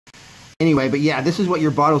Anyway, but yeah, this is what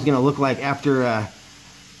your bottle's gonna look like after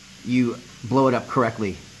you blow it up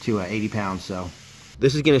correctly to 80 pounds. So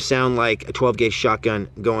this is gonna sound like a 12 gauge shotgun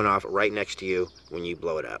going off right next to you when you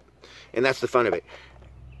blow it up. And that's the fun of it.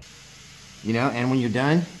 You know, and when you're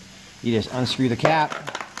done, you just unscrew the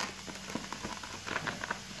cap.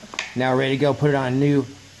 Now ready to go, put it on a new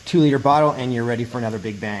 2-liter bottle, and you're ready for another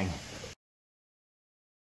big bang.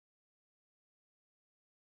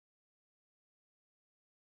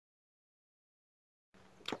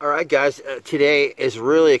 Alright guys, today is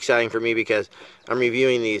really exciting for me because I'm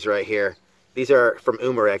reviewing these right here. These are from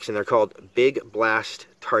Umarex and they're called Big Blast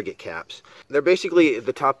Target Caps. They're basically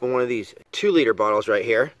the top of one of these 2-liter bottles right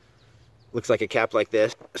here. Looks like a cap like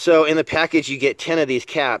this. So in the package you get 10 of these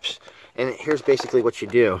caps, and here's basically what you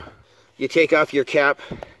do. You take off your cap,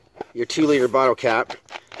 your 2-liter bottle cap.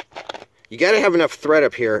 You got to have enough thread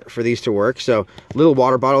up here for these to work, so little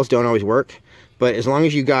water bottles don't always work. But as long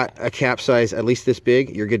as you got a cap size at least this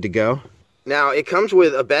big, you're good to go. Now, it comes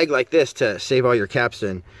with a bag like this to save all your caps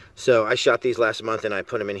in. So I shot these last month and I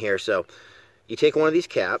put them in here. So you take one of these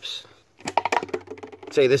caps.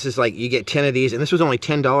 Say this is like, you get 10 of these, and this was only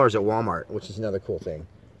 $10 at Walmart, which is another cool thing.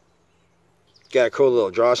 Got a cool little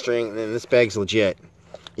drawstring, and then this bag's legit.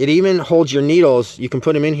 It even holds your needles. You can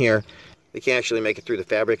put them in here. They can't actually make it through the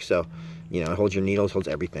fabric, so, you know, it holds your needles, holds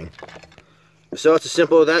everything. So it's as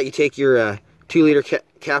simple as that. You take your 2-liter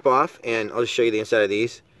cap off, and I'll just show you the inside of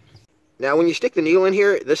these. Now when you stick the needle in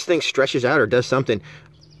here, this thing stretches out or does something.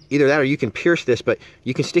 Either that or you can pierce this, but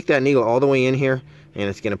you can stick that needle all the way in here and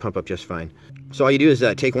it's going to pump up just fine. So all you do is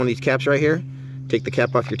take one of these caps right here, take the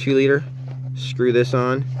cap off your 2-liter, screw this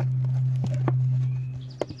on.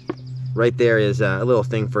 Right there is a little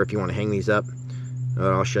thing for if you want to hang these up.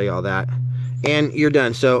 I'll show you all that. And you're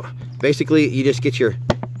done. So basically you just get your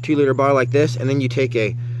 2-liter bottle like this, and then you take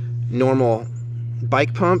a normal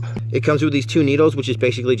bike pump. It comes with these 2 needles, which is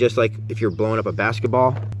basically just like if you're blowing up a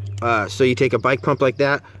basketball. So you take a bike pump like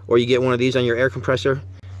that, or you get one of these on your air compressor.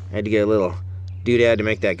 I had to get a little doodad to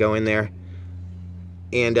make that go in there.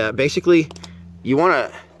 And basically you want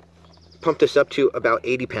to pump this up to about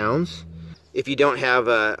 80 pounds. If you don't have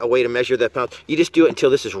a way to measure that pound, you just do it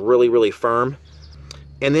until this is really, really firm.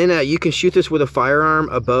 And then you can shoot this with a firearm,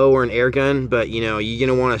 a bow, or an air gun, but you know, you're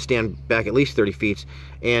gonna want to stand back at least 30 feet.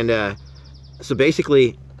 And so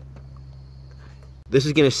basically, this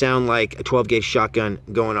is gonna sound like a 12 gauge shotgun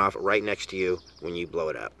going off right next to you when you blow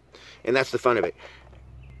it up. And that's the fun of it.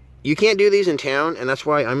 You can't do these in town, and that's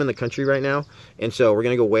why I'm in the country right now. And so we're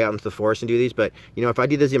gonna go way out into the forest and do these. But you know, if I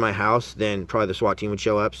did this in my house, then probably the SWAT team would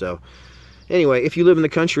show up. So anyway, if you live in the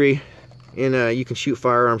country and you can shoot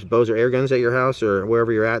firearms, bows, or air guns at your house or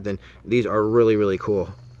wherever you're at, then these are really, really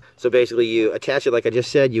cool. So basically you attach it like I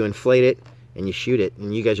just said, you inflate it, and you shoot it,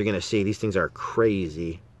 and you guys are gonna see these things are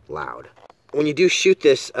crazy loud. When you do shoot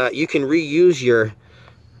this, you can reuse your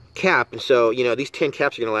cap, and so you know these 10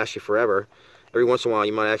 caps are gonna last you forever. Every once in a while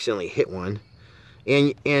you might accidentally hit one,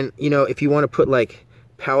 and you know, if you want to put like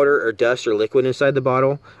powder or dust or liquid inside the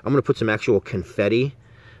bottle, I'm gonna put some actual confetti.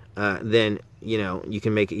 Then you know, you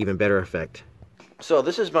can make it even better effect. So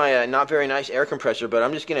this is my not very nice air compressor, but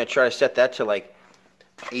I'm just gonna try to set that to like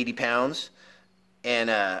 80 pounds, and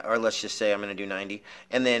or let's just say I'm gonna do 90,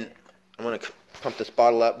 and then I'm gonna pump this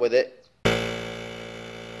bottle up with it.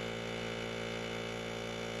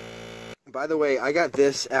 By the way, I got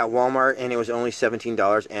this at Walmart and it was only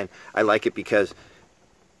 $17, and I like it because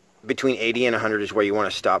between 80 and 100 is where you want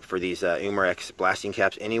to stop for these Umarex blasting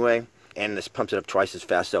caps anyway. And this pumps it up twice as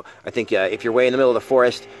fast. So I think if you're way in the middle of the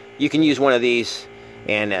forest, you can use one of these,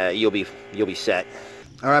 and you'll be set.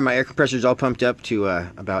 All right, my air compressor is all pumped up to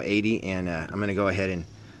about 80, and I'm gonna go ahead and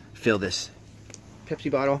fill this Pepsi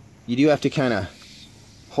bottle. You do have to kind of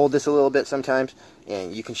hold this a little bit sometimes,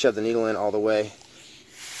 and you can shove the needle in all the way.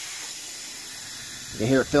 You can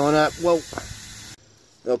hear it filling up. Whoa!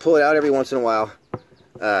 They'll pull it out every once in a while,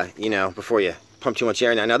 you know, before you pump too much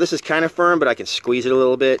air. Now this is kind of firm, but I can squeeze it a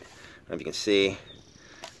little bit. I don't know if you can see,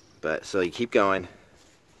 but so you keep going.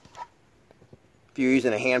 If you're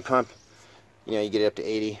using a hand pump, you know, you get it up to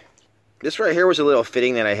 80. This right here was a little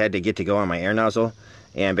fitting that I had to get to go on my air nozzle,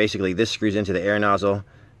 and basically this screws into the air nozzle.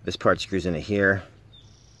 This part screws into here.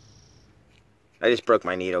 I just broke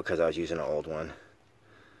my needle because I was using an old one.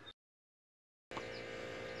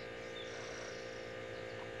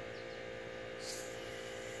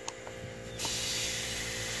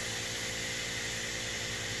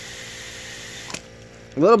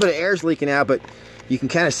 A little bit of air is leaking out, but you can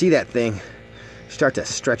kind of see that thing start to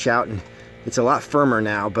stretch out, and it's a lot firmer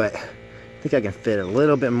now, but I think I can fit a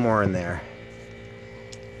little bit more in there.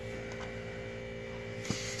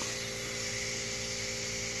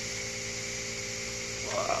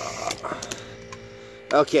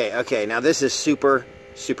 Okay, now this is super,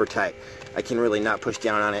 super tight. I can really not push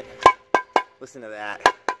down on it. Listen to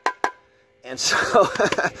that. And so,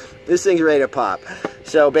 this thing's ready to pop.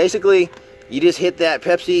 So basically, you just hit that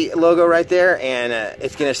Pepsi logo right there, and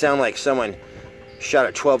it's gonna sound like someone shot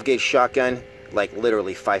a 12-gauge shotgun, like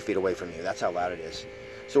literally 5 feet away from you. That's how loud it is.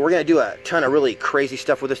 So we're gonna do a ton of really crazy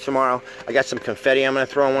stuff with this tomorrow. I got some confetti I'm gonna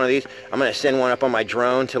throw on one of these. I'm gonna send one up on my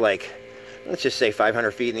drone to, like, let's just say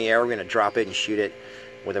 500 feet in the air. We're gonna drop it and shoot it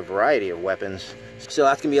with a variety of weapons. So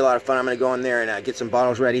that's gonna be a lot of fun. I'm gonna go in there and get some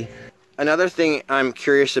bottles ready. Another thing I'm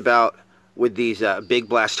curious about with these Big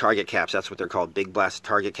Blast target caps, that's what they're called, Big Blast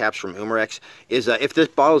target caps from Umarex, is if this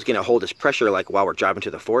bottle is going to hold its pressure, like while we're driving to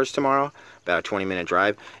the forest tomorrow, about a 20-minute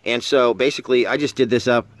drive. And so basically I just did this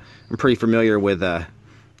up. I'm pretty familiar with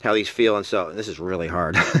how these feel, and so this is really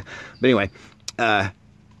hard. But anyway,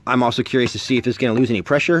 I'm also curious to see if it's going to lose any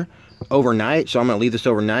pressure overnight, so I'm going to leave this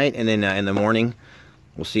overnight, and then in the morning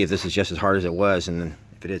we'll see if this is just as hard as it was, and then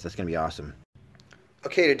if it is, that's going to be awesome.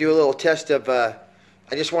 Okay, to do a little test of, I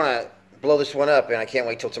just want to blow this one up, and I can't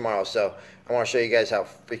wait till tomorrow, so I want to show you guys how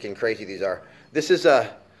freaking crazy these are. This is,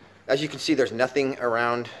 as you can see, there's nothing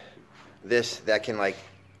around this that can, like,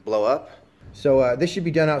 blow up. So this should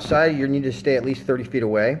be done outside. You need to stay at least 30 feet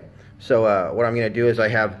away. So what I'm going to do is I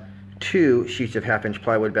have 2 sheets of half-inch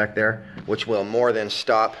plywood back there, which will more than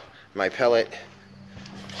stop my pellet.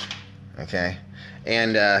 Okay,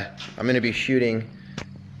 and I'm going to be shooting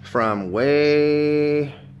from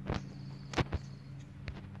way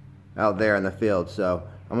out there in the field, so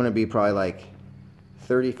I'm going to be probably like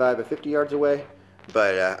 35 to 50 yards away,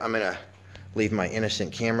 but I'm going to leave my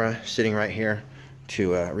innocent camera sitting right here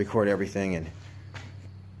to record everything, and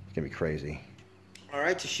it's going to be crazy.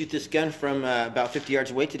 Alright, to shoot this gun from about 50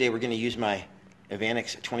 yards away today, we're going to use my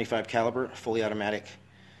Airguns 25 caliber, fully automatic,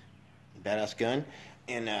 badass gun,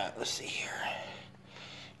 and let's see here.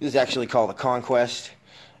 This is actually called the Conquest,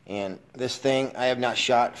 and this thing I have not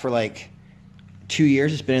shot for like 2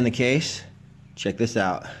 years. It's been in the case. Check this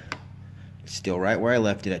out. It's still right where I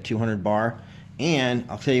left it at 200 bar. And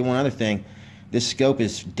I'll tell you one other thing. This scope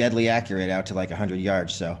is deadly accurate out to like 100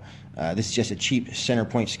 yards. So this is just a cheap center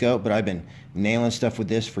point scope, but I've been nailing stuff with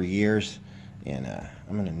this for years. And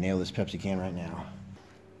I'm going to nail this Pepsi can right now.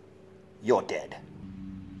 You're dead.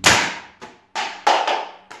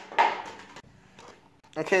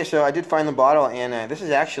 Okay, so I did find the bottle, and this is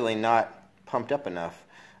actually not pumped up enough.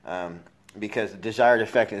 Because the desired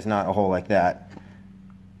effect is not a hole like that.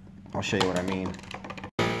 I'll show you what I mean.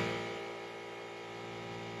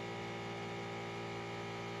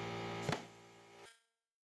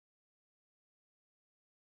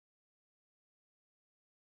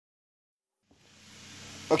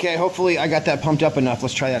 Okay, hopefully I got that pumped up enough.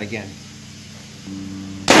 Let's try that again.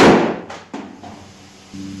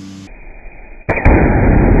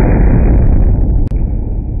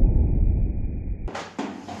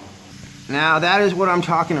 Now that is what I'm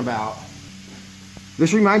talking about.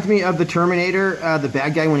 This reminds me of the Terminator, the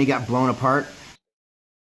bad guy when he got blown apart.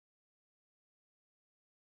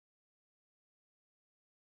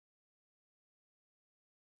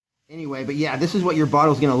 Anyway, but yeah, this is what your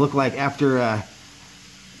bottle's gonna look like after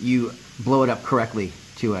you blow it up correctly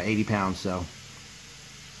to 80 pounds. So,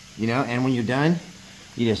 you know, and when you're done,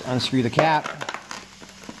 you just unscrew the cap.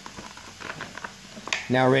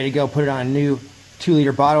 Now ready to go, put it on a new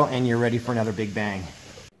 2-liter bottle, and you're ready for another big bang.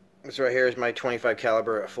 This right here is my 25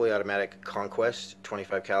 caliber fully automatic Conquest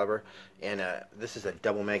 25 caliber, and this is a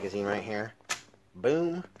double magazine right here.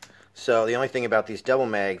 Boom. So the only thing about these double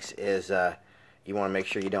mags is you want to make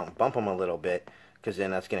sure you don't bump them a little bit, because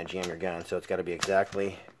then that's going to jam your gun. So it's got to be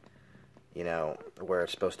exactly, you know, where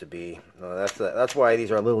it's supposed to be. That's why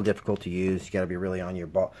these are a little difficult to use. You got to be really on your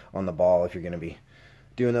on the ball if you're going to be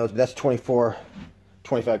doing those. But that's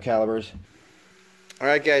 25 calibers.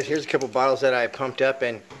 Alright guys, here's a couple bottles that I pumped up,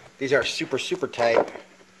 and these are super, super tight.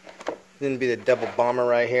 Then be the double bomber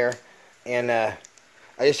right here. And I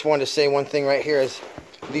just wanted to say one thing right here is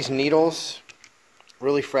these needles,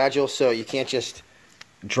 really fragile, so you can't just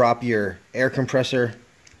drop your air compressor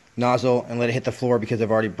nozzle and let it hit the floor, because I've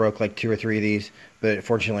already broke like 2 or 3 of these, but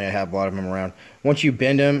fortunately I have a lot of them around. Once you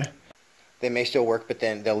bend them, they may still work, but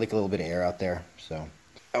then they'll leak a little bit of air out there. So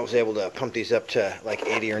I was able to pump these up to like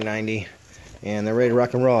 80 or 90. And they're ready to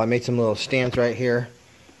rock and roll. I made some little stands right here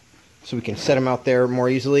so we can set them out there more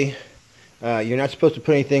easily. You're not supposed to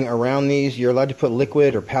put anything around these. You're allowed to put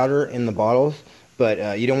liquid or powder in the bottles,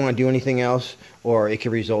 but you don't want to do anything else, or it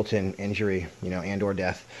could result in injury, you know, and or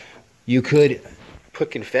death. You could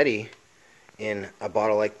put confetti in a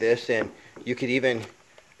bottle like this, and you could even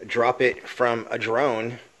drop it from a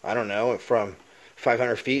drone, I don't know, from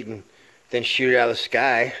 500 feet and then shoot it out of the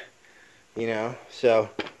sky, you know, so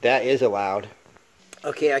that is allowed.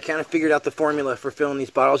 Okay, I kind of figured out the formula for filling these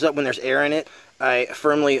bottles up when there's air in it. I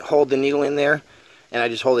firmly hold the needle in there, and I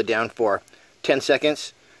just hold it down for 10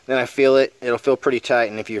 seconds. Then I feel it. It'll feel pretty tight,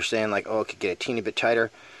 and if you're saying like, oh, it could get a teeny bit tighter,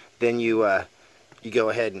 then you go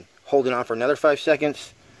ahead and hold it on for another 5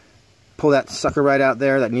 seconds. Pull that sucker right out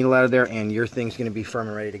there, that needle out of there, and your thing's going to be firm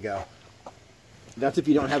and ready to go. That's if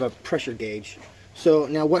you don't have a pressure gauge. So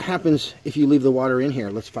now what happens if you leave the water in here?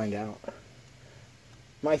 Let's find out.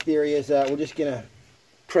 My theory is we're just going to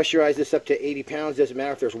pressurize this up to 80 pounds. Doesn't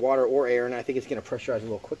matter if there's water or air, and I think it's going to pressurize a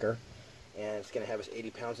little quicker. And it's going to have us 80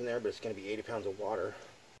 pounds in there, but it's going to be 80 pounds of water.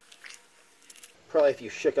 Probably if you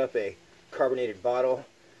shook up a carbonated bottle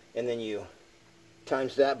and then you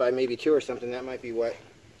times that by maybe 2 or something, that might be what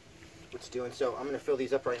it's doing. So I'm going to fill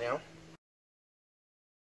these up right now.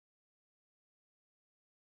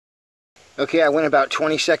 Okay, I went about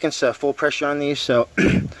 20 seconds full pressure on these, so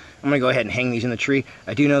I'm going to go ahead and hang these in the tree.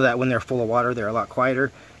 I do know that when they're full of water, they're a lot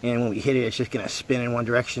quieter, and when we hit it, it's just going to spin in one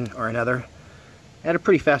direction or another. At a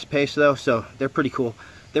pretty fast pace, though, so they're pretty cool.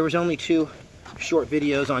 There was only 2 short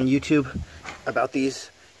videos on YouTube about these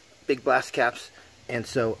Big Blast Caps, and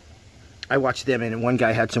so I watched them, and one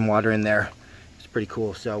guy had some water in there. It's pretty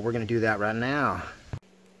cool, so we're going to do that right now.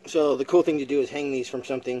 So the cool thing to do is hang these from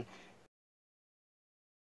something.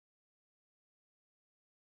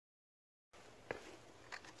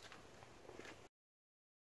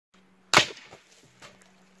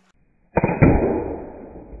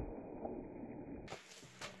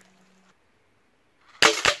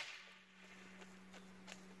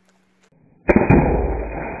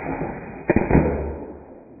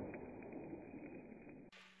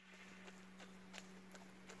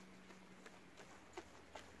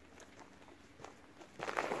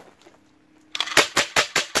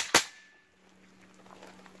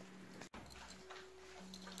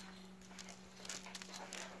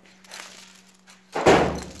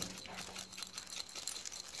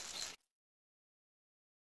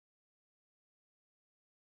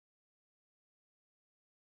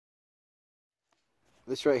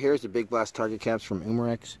 This right here is the Big Blast target caps from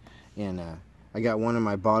Umarex, and I got one of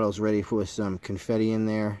my bottles ready with some confetti in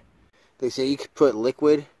there. They say you could put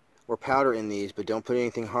liquid or powder in these, but don't put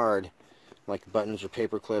anything hard like buttons or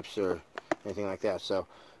paper clips or anything like that. So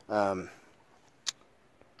I'm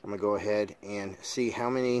gonna go ahead and see how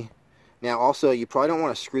many. Now also, you probably don't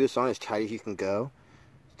want to screw this on as tight as you can go.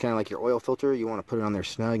 It's kind of like your oil filter. You want to put it on there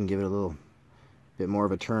snug and give it a little bit more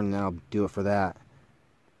of a turn, and that'll do it for that.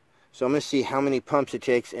 So I'm going to see how many pumps it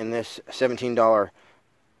takes in this $17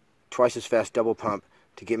 twice as fast double pump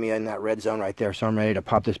to get me in that red zone right there. So I'm ready to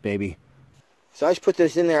pop this baby. So I just put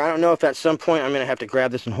this in there. I don't know if at some point I'm going to have to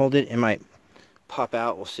grab this and hold it. It might pop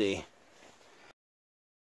out. We'll see.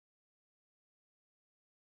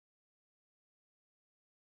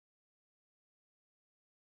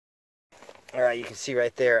 Alright, you can see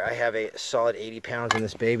right there I have a solid 80 pounds in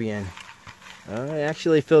this baby, and it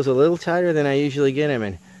actually feels a little tighter than I usually get him,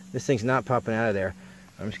 and this thing's not popping out of there.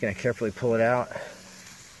 I'm just going to carefully pull it out.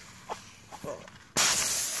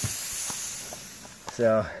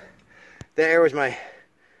 So, there was my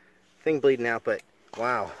thing bleeding out, but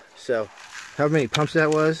wow. So, however many pumps that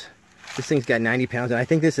was, this thing's got 90 pounds, and I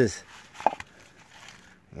think this is,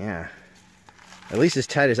 yeah, at least as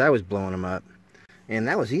tight as I was blowing them up. And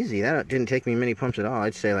that was easy. That didn't take me many pumps at all.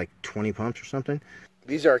 I'd say like 20 pumps or something.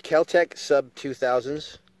 These are Kel-Tec sub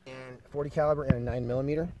 2000s, and 40 caliber and a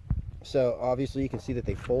 9mm. So obviously you can see that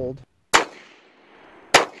they fold.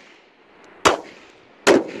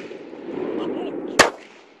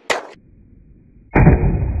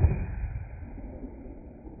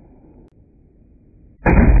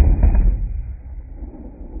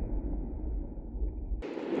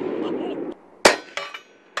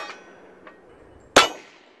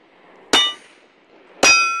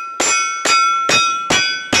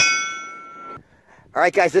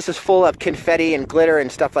 Alright guys, this is full of confetti and glitter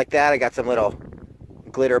and stuff like that. I got some little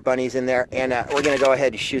glitter bunnies in there, and we're going to go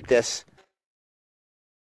ahead and shoot this.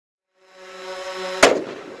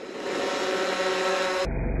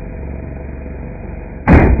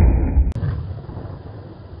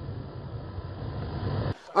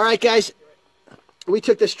 Alright guys, we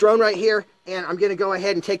took this drone right here, and I'm going to go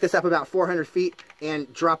ahead and take this up about 400 feet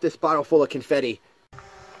and drop this bottle full of confetti.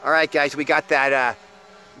 Alright guys, we got that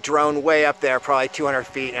drone way up there, probably 200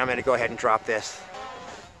 feet, and I'm going to go ahead and drop this.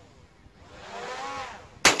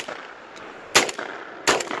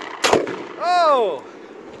 Oh!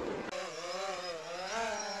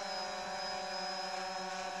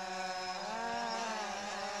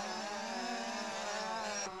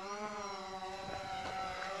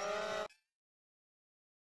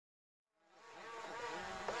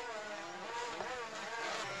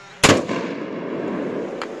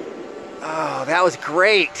 That was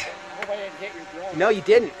great. I hope I didn't hit your drone. No, you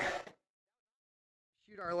didn't.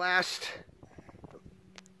 Shoot our last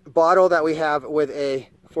bottle that we have with a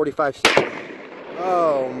 45.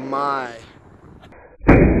 Oh my.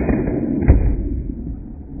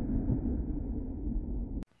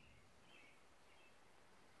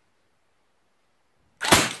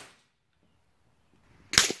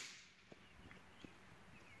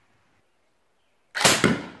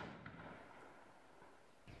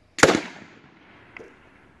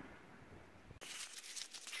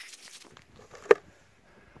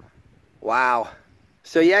 Wow.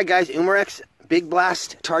 So yeah, guys, Umarex Big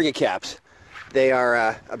Blast target caps. They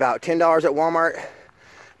are about $10 at Walmart.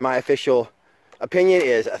 My official opinion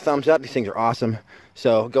is a thumbs up. These things are awesome.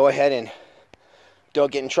 So go ahead and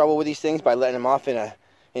don't get in trouble with these things by letting them off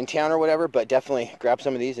in town or whatever, but definitely grab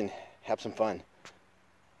some of these and have some fun.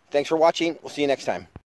 Thanks for watching. We'll see you next time.